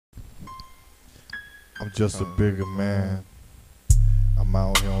I'm just a bigger man. I'm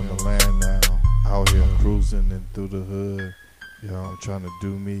out here on the land now, out here cruising and through the hood. Yo, I'm trying to do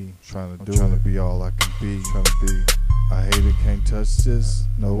me, trying to be all I can be. I hate it, can't touch this.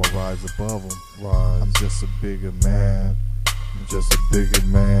 No, I rise above them. I'm just a bigger man. I'm just a bigger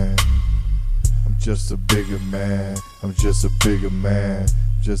man. I'm just a bigger man. I'm just a bigger man.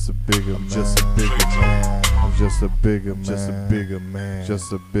 Just a bigger man. Just a bigger man. I'm just a bigger man. Just a bigger man.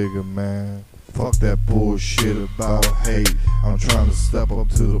 Just a bigger man. Fuck that bullshit about hate. I'm trying to step up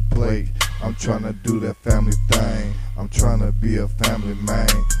to the plate. I'm trying to do that family thing. I'm trying to be a family man.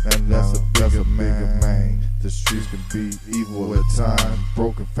 And that's a bigger man. The streets can be evil at times.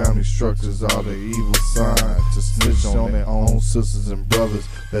 Broken family structures are the evil sign. To snitch on their own sisters and brothers,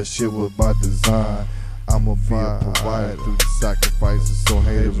 that shit was by design. I'ma be a provider through the sacrifices, so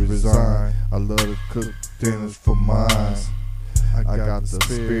haters resign. I love to cook dinners for mine. I got the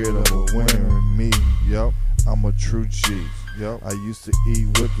spirit of a winner in me. Yup, I'm a true G. Yup, I used to eat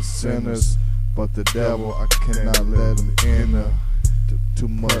with the sinners, but the devil, I cannot let him enter. Too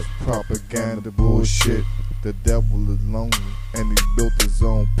much propaganda bullshit. The devil is lonely and he built his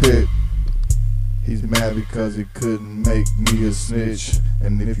own pit. He's mad because he couldn't make me a snitch.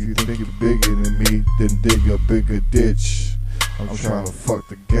 And if you think you're bigger than me, then dig a bigger ditch. I'm trying to fuck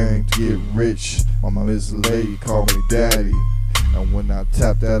the gang to get rich. My Miss Lady call me daddy. And when I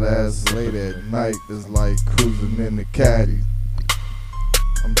tap that ass late at night, it's like cruising in the caddy.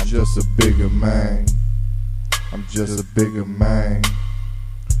 I'm just a bigger man. I'm just a bigger man.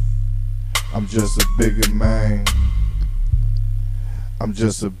 I'm just a bigger man. I'm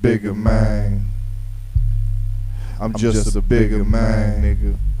just a bigger man. I'm just a bigger man,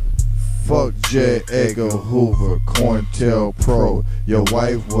 nigga. Fuck J. Edgar Hoover, COINTELPRO. Your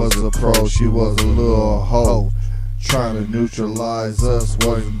wife was a pro, she was a little hoe. Trying to neutralize us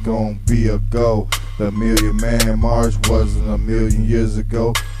wasn't gonna be a go. The Million Man March wasn't a million years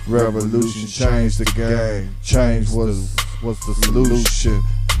ago. Revolution changed the game. Change was the solution.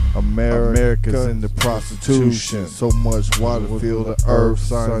 America's into prostitution. So much water fill the earth,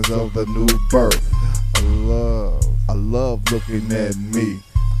 signs of the new birth. I love looking at me.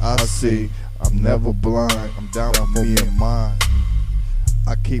 I see, I'm never blind. I'm down with me and mine.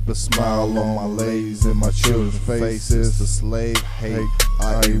 I keep a smile on my ladies and my children's faces. The slave hate,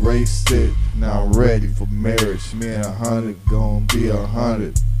 I erased it. Now I'm ready for marriage. Me and 100 gon' be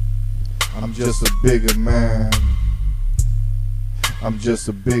 100. I'm just a bigger man. I'm just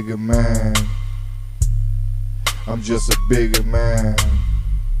a bigger man. I'm just a bigger man.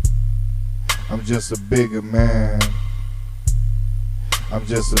 I'm just a bigger man. I'm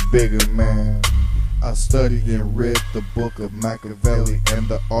just a bigger man. I studied and read the book of Machiavelli and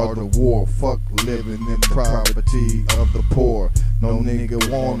the art of war. Fuck living in the property of the poor. No nigga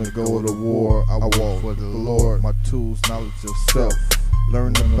wanna go to war. I walk for the Lord. My tools, knowledge of self.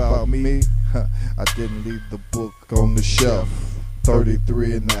 Learn about me. I didn't leave the book on the shelf.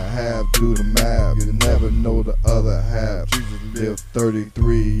 33 and a half, do the math. You never know the other half. Jesus lived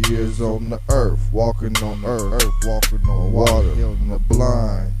 33 years on the earth, walking on earth, walking on water, healing the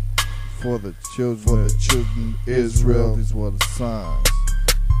blind. For the children of Israel, these were the signs.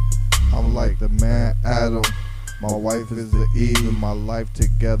 I'm like the man Adam. My wife is the Eve, and my life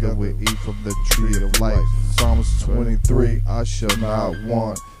together we eat from the tree of life. Psalms 23, I shall not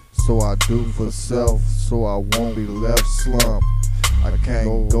want. So I do for self, so I won't be left slumped. I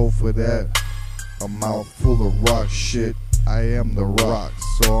can't go for that. A mouth full of rock shit. I am the rock,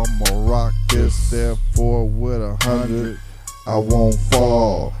 so I'ma rock this. Therefore, with 100, I won't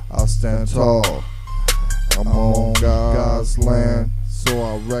fall. I'll stand tall. I'm on God's land, so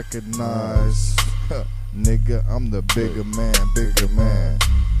I recognize. Nigga, I'm the bigger man, bigger man.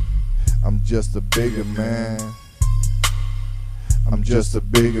 I'm just a bigger man. I'm just a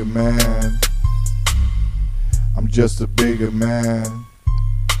bigger man. I'm just a bigger man.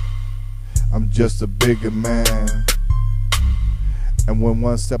 I'm just a bigger man. And when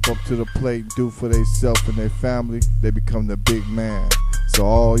one step up to the plate, do for theyself and their family, they become the big man. So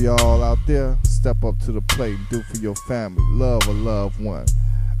all y'all out there, step up to the plate and do for your family. Love a loved one.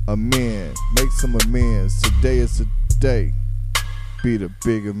 Amend. Make some amends. Today is the day. Be the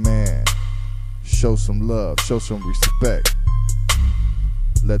bigger man. Show some love. Show some respect.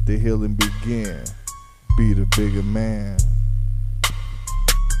 Let the healing begin. Be the bigger man.